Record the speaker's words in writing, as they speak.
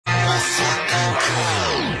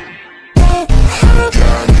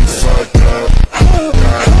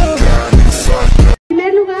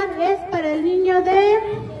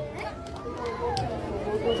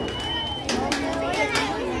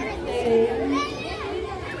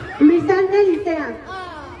excelente.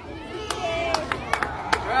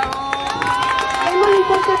 Démosle un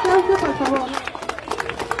fuerte aplauso, por favor.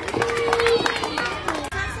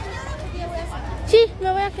 Sí,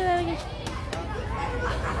 me voy a quedar aquí.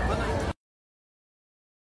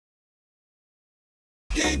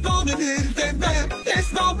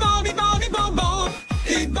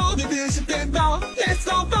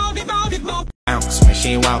 Bounce when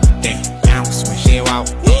she walk, then bounce when she walk,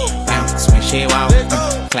 bounce when she walk,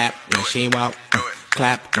 clap when she walk,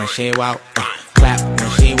 clap when she walk, clap when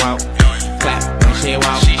she walk, clap when she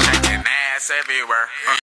walk. She shaking ass everywhere.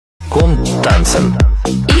 Komm tanzen.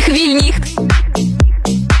 Ich will nicht.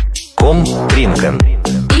 Komm trinken.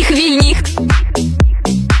 Ich will nicht.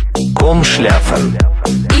 Komm schlafen.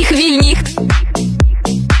 Ich will nicht.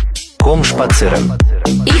 Komm spazieren.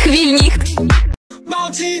 Ich will nicht. 毛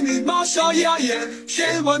起你毛小牙眼，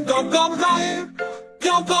先问到刚来，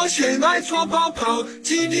要跑先爱闯跑跑，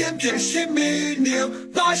几点变新明年，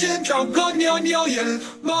发现找个扭扭眼，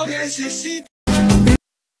毛脸细细。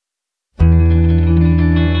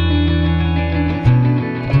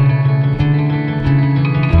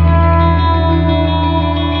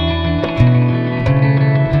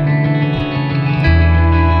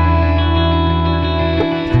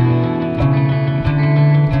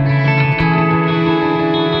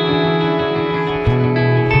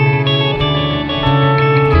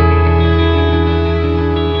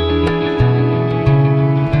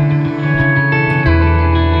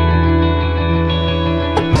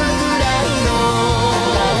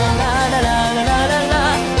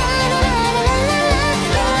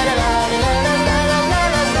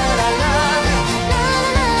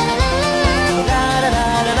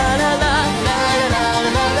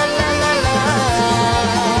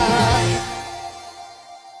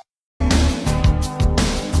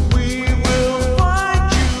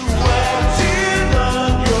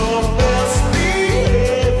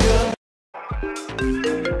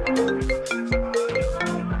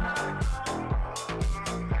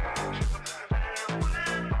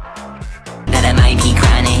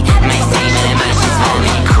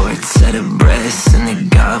Set of breasts in the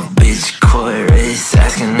garbage chorus,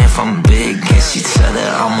 asking if I'm big. Can she tell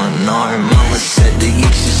that I'm enormous? Mama said to eat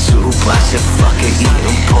your soup, I said fuck it,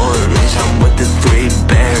 eating porridge. I'm with the 3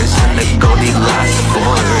 bears in the Goldilocks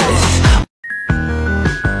forest.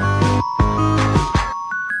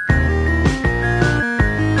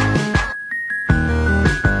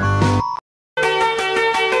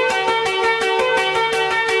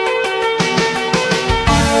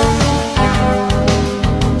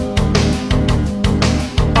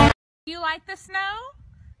 Like the snow?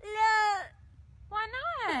 No. Why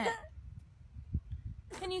not?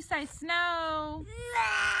 Can you say snow?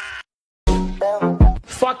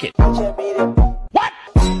 Fuck it. What?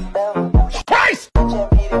 Christ!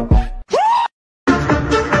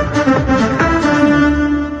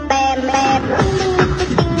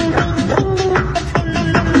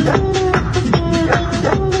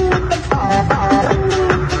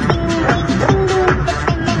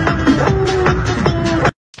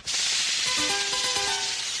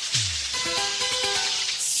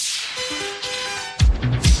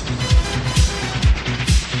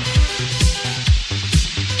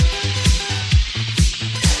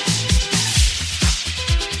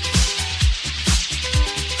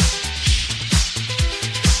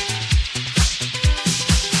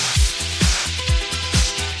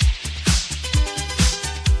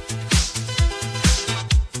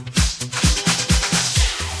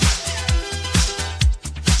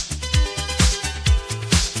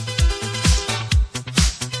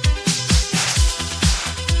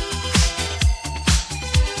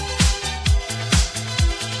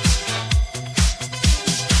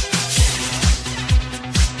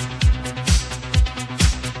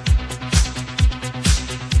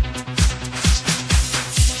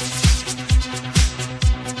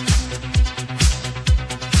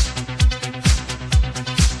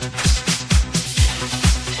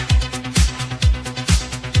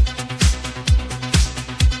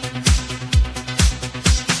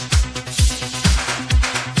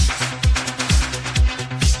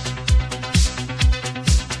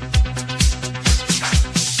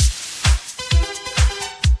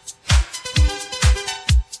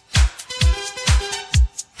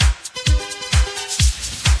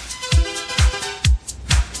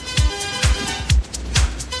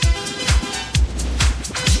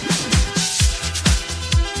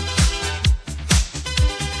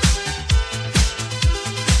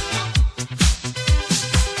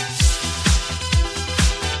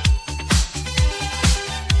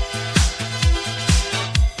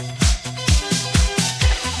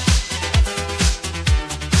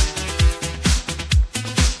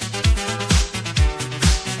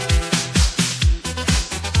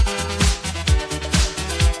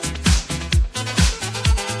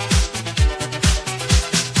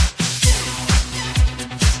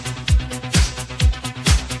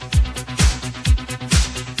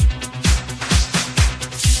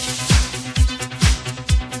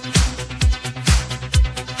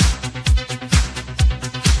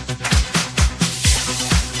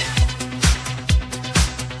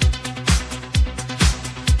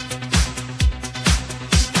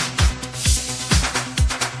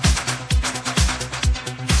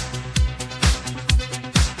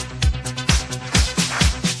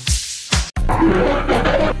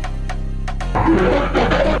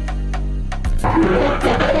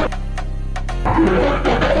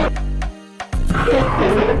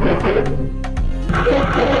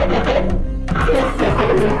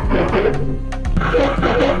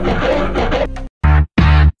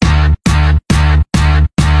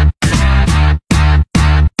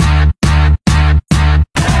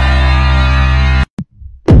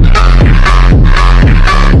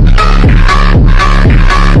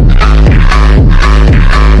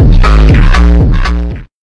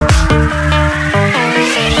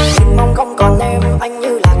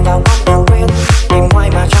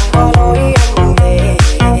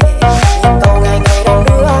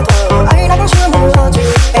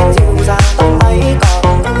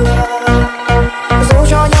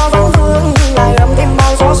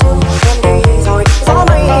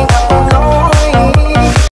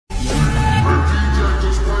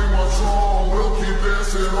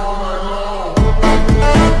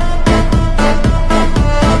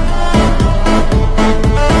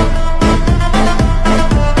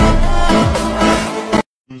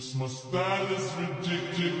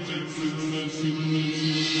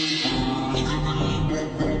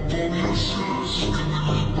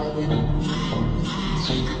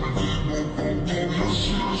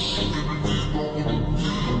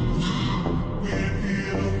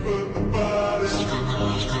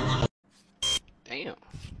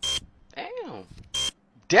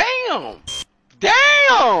 Damn!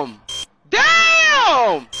 Damn!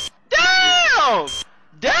 Damn! Damn!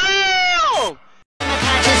 Damn!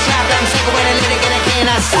 I'm sick of when I live again, I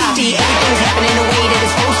can't stop. See, everything's happening the way that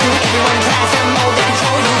it's